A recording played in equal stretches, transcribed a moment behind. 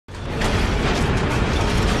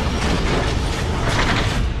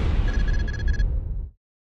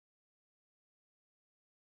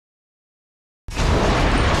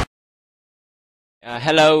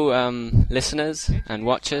Hello, listeners and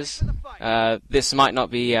watchers. This might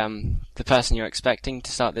not be the person you're expecting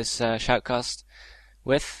to start this shoutcast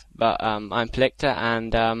with, but I'm Purlictor,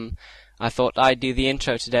 and I thought I'd do the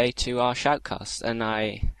intro today to our shoutcast, and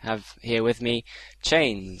I have here with me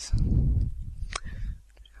Chains.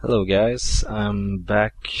 Hello guys, I'm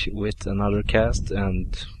back with another cast,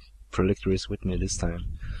 and Purlictor is with me this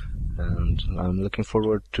time, and I'm looking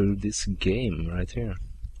forward to this game right here.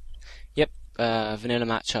 Vanilla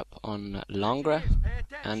matchup on Langres,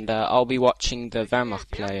 and I'll be watching the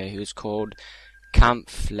Wehrmacht player who's called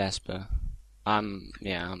Kampflesbe. I'm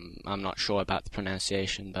not sure about the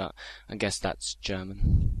pronunciation, but I guess that's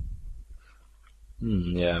German.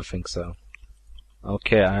 Yeah, I think so.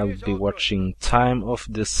 Okay, I'll be watching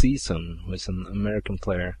TimeOfTheSeason with an American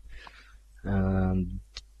player, and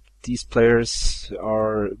these players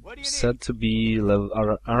are said to be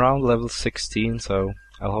around level 16, so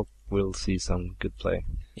I hope we'll see some good play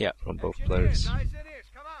from both players.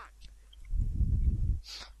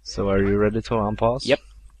 So are you ready to unpause? Yep.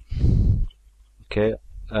 Okay,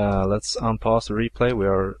 let's unpause the replay. We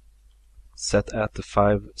are set at the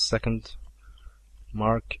 5-second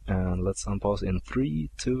mark, and let's unpause in 3,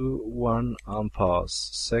 2, 1, unpause.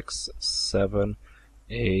 6, 7,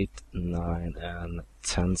 8, 9, and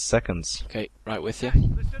 10 seconds. Okay, right with you.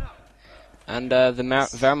 And the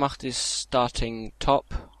Wehrmacht is starting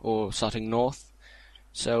top, or starting north,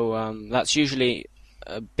 so that's usually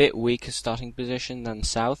a bit weaker starting position than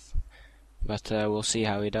south, but we'll see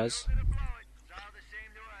how he does.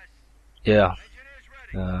 Yeah,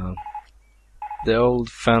 the old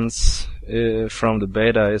fence from the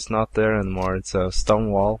beta is not there anymore. It's a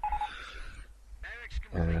stone wall,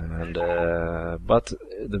 and but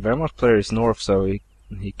the Wehrmacht player is north, so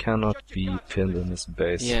he cannot be pinned in his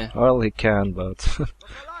base. Yeah. Well, he can, but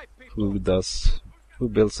who builds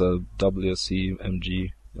a WC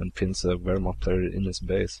MG and pins a Wehrmacht player in his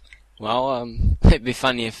base? Well, it'd be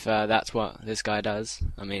funny if that's what this guy does.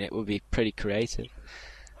 I mean, it would be pretty creative.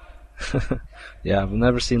 Yeah, I've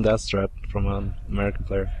never seen that strat from an American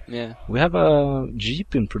player. Yeah. We have a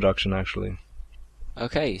Jeep in production, actually.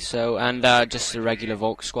 Okay, so, and just a regular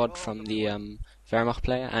Volk squad from the Wehrmacht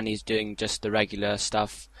player, and he's doing just the regular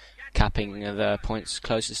stuff, capping the points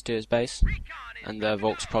closest to his base, and the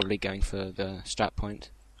Volk's probably going for the strat point.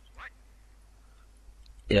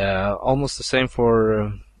 Yeah, almost the same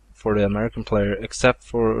for the American player, except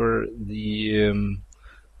for the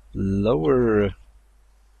lower,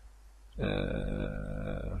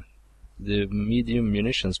 the medium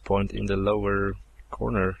munitions point in the lower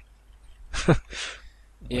corner.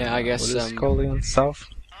 Yeah, I guess. What is it called again? South?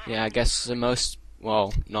 Yeah, I guess not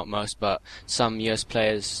most, but some US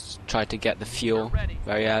players try to get the fuel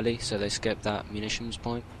very early, so they skip that munitions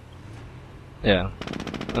point. Yeah,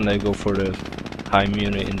 and they go for the high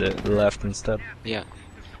muni in the left instead. Yeah,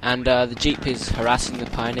 and the Jeep is harassing the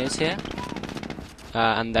pioneers here,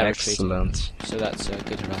 and they're Excellent. retreating. So that's a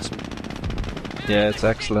good harassment. Yeah, it's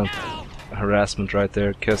excellent harassment right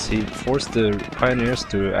there, because he forced the pioneers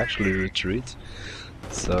to actually retreat.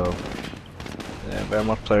 So the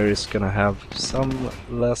Wehrmacht player is gonna have some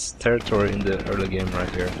less territory in the early game right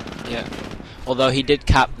here. Yeah, although he did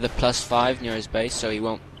cap the +5 near his base, so he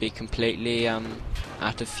won't be completely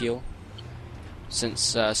out of fuel.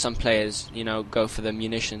 Since some players, go for the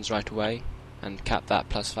munitions right away and cap that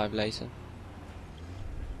 +5 later.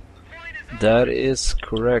 That is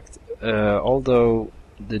correct. Although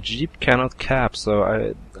the Jeep cannot cap, so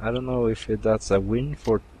I don't know if that's a win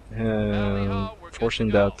for forcing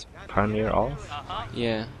that pioneer off.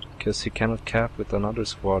 Yeah. Because he cannot cap with another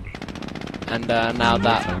squad. And now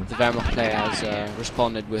that the Wehrmacht player has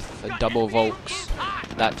responded with double Volks,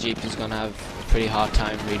 that Jeep is gonna have a pretty hard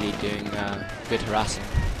time really doing good harassing.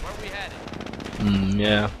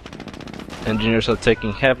 Yeah. Engineers are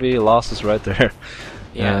taking heavy losses right there.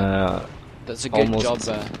 Yeah. That's a good almost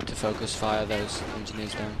job to focus fire those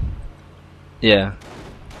engineers down. Yeah.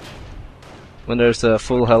 When there's a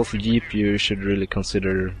full health Jeep, you should really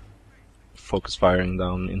consider focus firing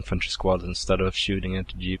down infantry squad instead of shooting at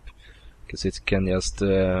the Jeep, because it can just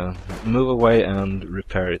move away and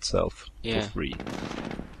repair itself for free.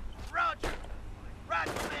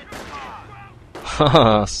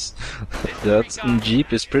 That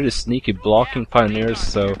Jeep is pretty sneaky, blocking pioneers,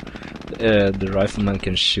 so the rifleman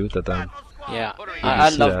can shoot at them. Yeah, I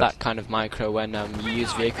love that kind of micro when you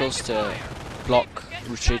use vehicles to block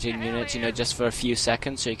retreating units, just for a few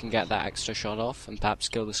seconds, so you can get that extra shot off and perhaps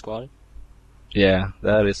kill the squad. Yeah,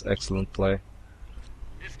 that is excellent play.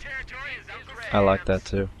 I like that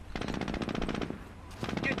too.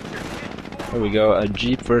 Here we go, a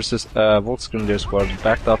Jeep versus a Volksgrenadier squad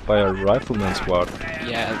backed up by a Rifleman squad.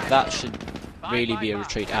 Yeah, that should really be a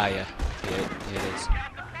retreat. Ah, yeah, here it is.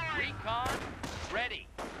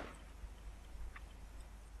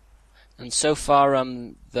 And so far,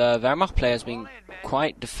 the Wehrmacht player has been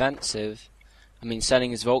quite defensive. I mean,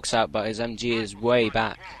 sending his Volks out, but his MG is way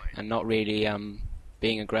back and not really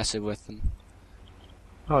being aggressive with them.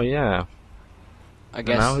 Oh yeah. I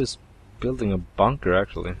guess. Now he's building a bunker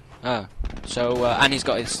actually. Oh, so and he's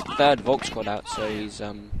got his third Volk squad out, so he's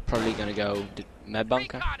probably going to go med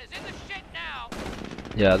bunker.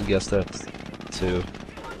 Yeah, I guess that too.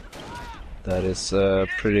 That is a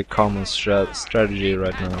pretty common strategy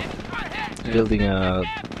right now. Yeah. Building a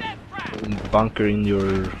bunker in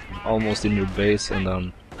your almost in your base and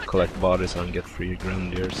then collect bodies and get free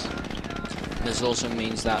grenadiers. This also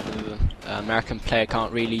means that the American player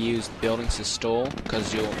can't really use buildings to stall,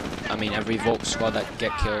 because every Volk squad that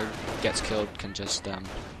gets killed can just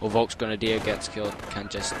or Volk's Grenadier gets killed can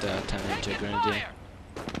just turn into a Grenadier.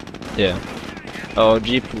 Yeah. Oh,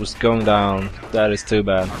 Jeep was going down. That is too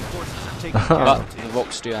bad. But the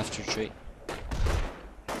Volks do have to retreat.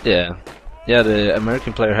 Yeah. Yeah, the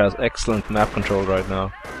American player has excellent map control right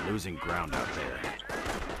now. Losing ground out there.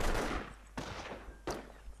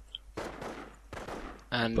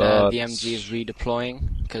 And the MG is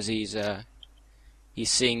redeploying because he's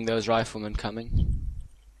seeing those riflemen coming.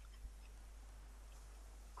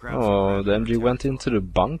 Oh, the MG went into the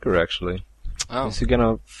bunker actually. Oh, Is he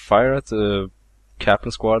gonna fire at the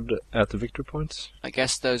Captain squad at the victory points? I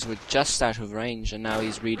guess those were just out of range, and now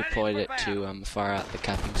he's redeployed it to fire at the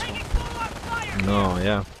capping squad. No,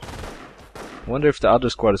 yeah. Wonder if the other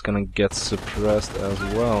squad is gonna get suppressed as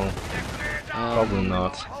well. Probably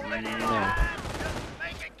not. No.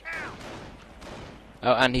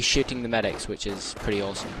 Oh, and he's shooting the medics, which is pretty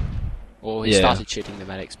awesome. Or he started shooting the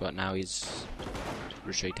medics, but now he's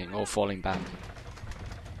retreating or falling back.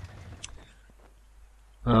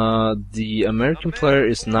 The American player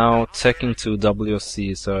is now taking to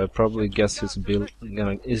WC, so I probably guess he's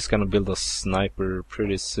gonna build a sniper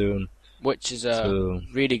pretty soon. Which is a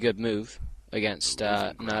really good move against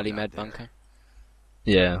an early med bunker.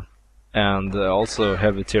 Yeah, and also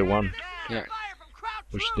heavy tier 1. Yeah.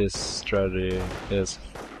 Which this strategy is.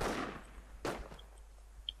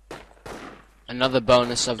 Another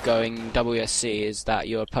bonus of going WSC is that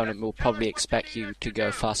your opponent will probably expect you to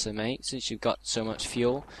go faster, mate, since you've got so much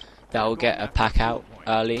fuel. That will get a pack out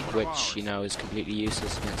early, which is completely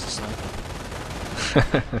useless against a sniper.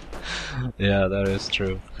 Yeah, that is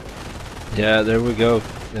true. Yeah, there we go.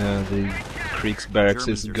 The Krieg's barracks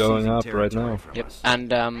is going up right now. Yep,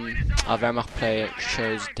 and our Wehrmacht player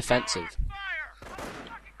shows defensive.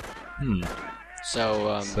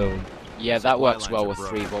 So yeah, that works well with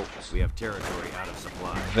 3 Volks. We have territory out of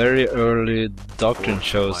supply. Very early doctrine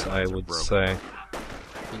shows, I would say.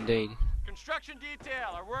 Indeed. Construction detail.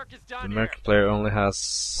 Our work is The done American player only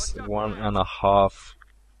has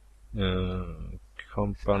 1.5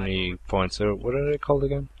 company points. Or what are they called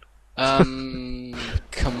again?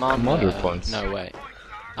 Commander points. No, wait.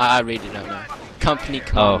 I really don't know. Company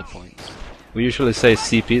commander points. We usually say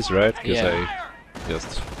CPs, right? Because Yeah. I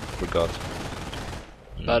just forgot.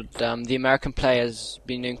 But the American player's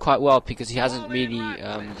been doing quite well because he hasn't really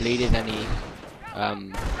bleeded any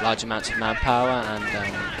large amounts of manpower, and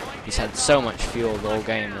he's had so much fuel the whole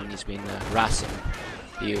game, and he's been harassing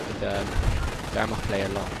the Wehrmacht player a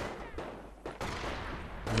lot.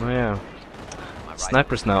 Oh yeah.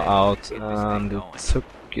 Sniper's now out, and it took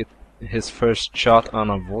his first shot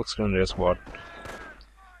on a Volksgrenadier squad.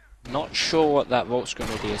 Not sure what that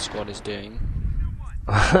Volksgrenadier squad is doing.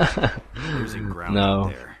 Losing ground No.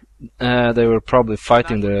 out there. They were probably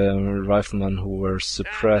fighting the riflemen who were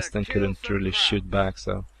suppressed and couldn't really shoot back,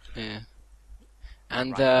 so... Yeah.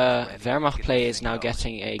 And the Wehrmacht player is now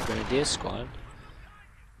getting a Grenadier squad.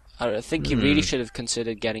 I think he really should have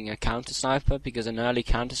considered getting a counter sniper, because an early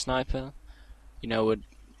counter sniper, would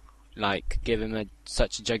give him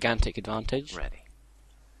such a gigantic advantage. Ready.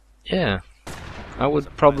 Yeah. I would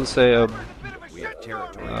probably say a We have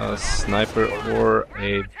territory. sniper or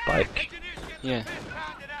a bike. Yeah.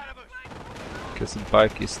 Because the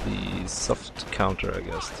bike is the soft counter, I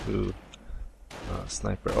guess, to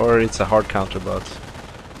sniper. Or it's a hard counter, but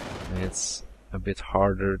it's a bit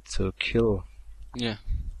harder to kill Yeah.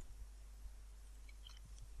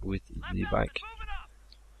 with the bike.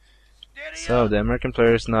 So the American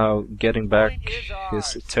player is now getting back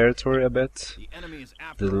his territory a bit. The enemy is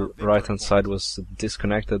after our The victory right hand side points. was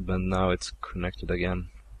disconnected, but now it's connected again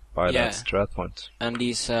by Yeah. that strat point. And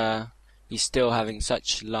he's still having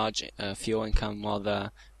such large fuel income, while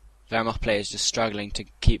the Wehrmacht player is just struggling to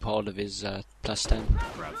keep hold of his +10.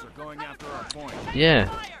 Krauts are going after our point. Yeah.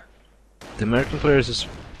 The American player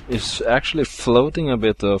is actually floating a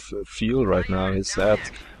bit of fuel right now. He's at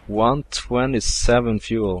 127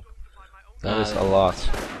 fuel. That is a lot.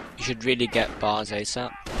 You should really get bars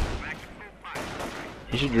ASAP.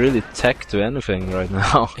 He should really tech to anything right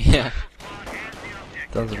now. Yeah.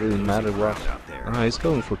 Doesn't really matter what. Out there. Ah, he's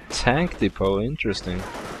going for tank depot. Interesting.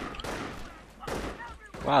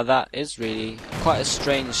 Wow, that is really quite a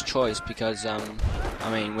strange choice because, I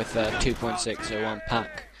mean, with a 2.601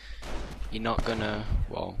 pack, you're not gonna,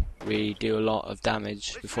 well, really do a lot of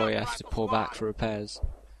damage before you have to pull back for repairs.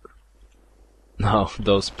 No,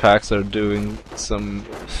 those packs are doing some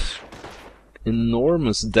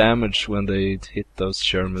enormous damage when they hit those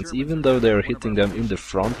Shermans, even though they're hitting them in the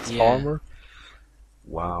front armor.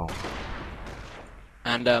 Wow.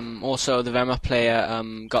 And also the Wehrmacht player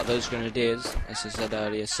got those grenadiers, as I said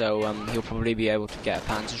earlier, so he'll probably be able to get a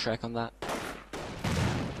Panzerschreck on that.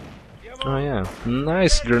 Oh yeah,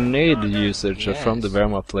 nice grenade usage from the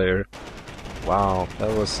Wehrmacht player. Wow,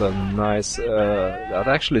 that was a nice... that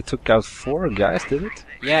actually took out 4 guys, did it?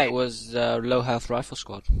 Yeah, it was low health rifle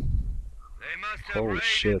squad. Holy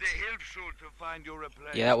shit.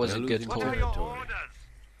 Yeah, that was a They're good losing call. territory.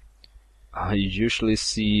 I usually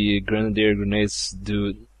see grenadier grenades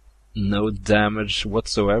do no damage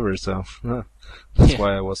whatsoever, so that's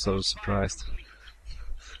why I was so surprised.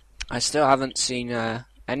 I still haven't seen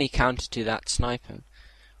any counter to that sniper,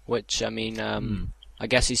 which, I mean, I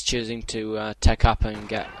guess he's choosing to tech up and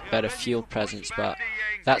get better field presence, but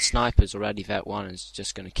that sniper's already Vet 1 and is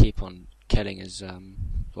just going to keep on killing his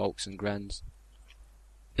Volks and Grens.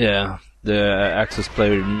 Yeah, the Axis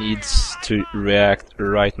player needs to react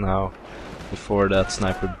right now before that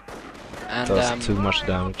sniper And does too much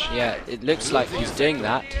damage. yeah, it looks like he's doing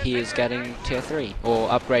that. He is getting tier 3, or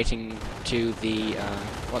upgrading to the,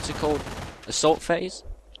 what's it called? Assault phase,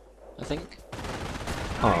 I think.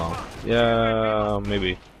 Oh, yeah,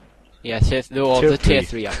 maybe. Yeah, the tier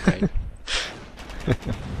 3 upgrade.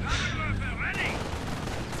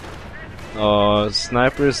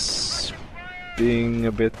 Snipers being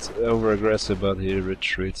a bit over aggressive, but he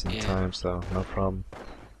retreats in time, so no problem.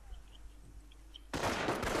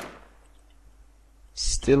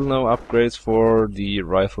 Still no upgrades for the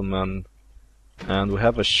rifleman, and we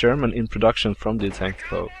have a Sherman in production from the tank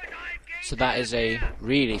depot. So that is a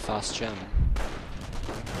really fast Sherman.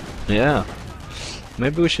 Yeah,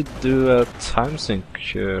 maybe we should do a time sync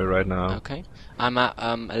right now. Okay, I'm at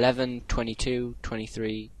 11, 22,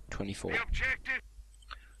 23, 24.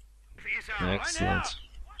 Excellent.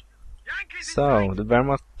 So, the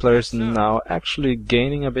Wehrmacht players now actually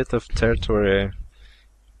gaining a bit of territory,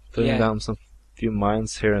 putting down some few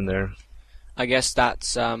mines here and there. I guess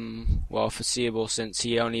that's, well, foreseeable since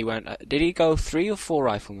he only went... did he go 3 or 4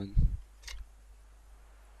 riflemen?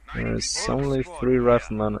 There's only 3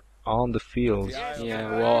 riflemen on the field. Yeah,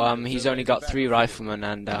 well, he's only got 3 riflemen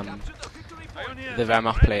and the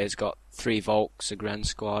Wehrmacht players got 3 Volks, a Gren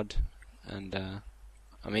squad, and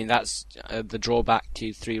I mean that's the drawback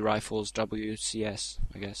to 3 rifles WCS,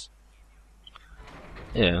 I guess.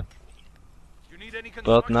 Yeah.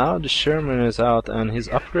 But now the Sherman is out and he's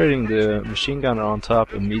upgrading the machine gunner on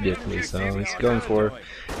top immediately, so he's going for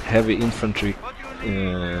heavy infantry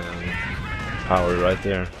power right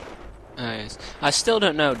there. Yes. I still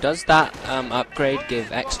don't know, does that upgrade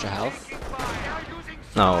give extra health?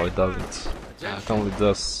 No, it doesn't. It only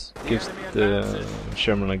gives the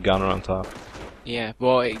Sherman a gunner on top. Yeah,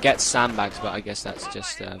 well it gets sandbags, but I guess that's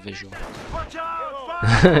just visual.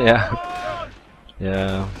 Yeah.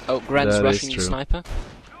 Yeah. Oh, Gren's that rushing is the true. sniper.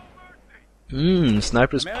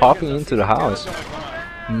 Sniper's popping into the house.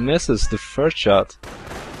 Misses the first shot.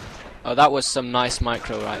 Oh, that was some nice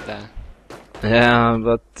micro right there. Yeah,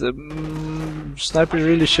 but Sniper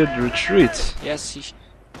really should retreat. Yes, he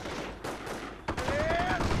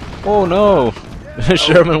Oh no!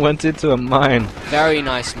 Sherman went into a mine. very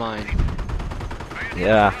nice mine.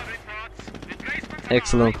 Yeah.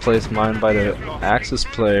 Excellent place mine by the Axis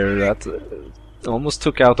player that almost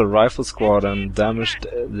took out a rifle squad and damaged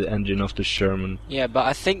the engine of the Sherman. Yeah, but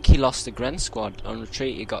I think he lost the Gren squad. On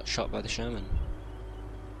retreat, he got shot by the Sherman.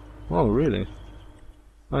 Oh, really?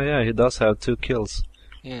 Oh yeah, he does have 2 kills.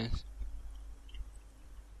 Yes.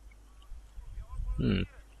 Hmm.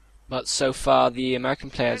 But so far, the American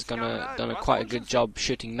player's done a quite a good job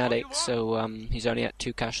shooting medics, so he's only at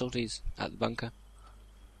 2 casualties at the bunker.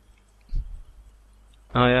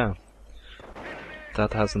 Oh yeah.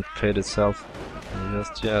 That hasn't paid itself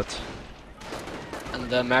just yet. And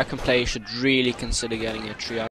the American player should really consider getting a triage.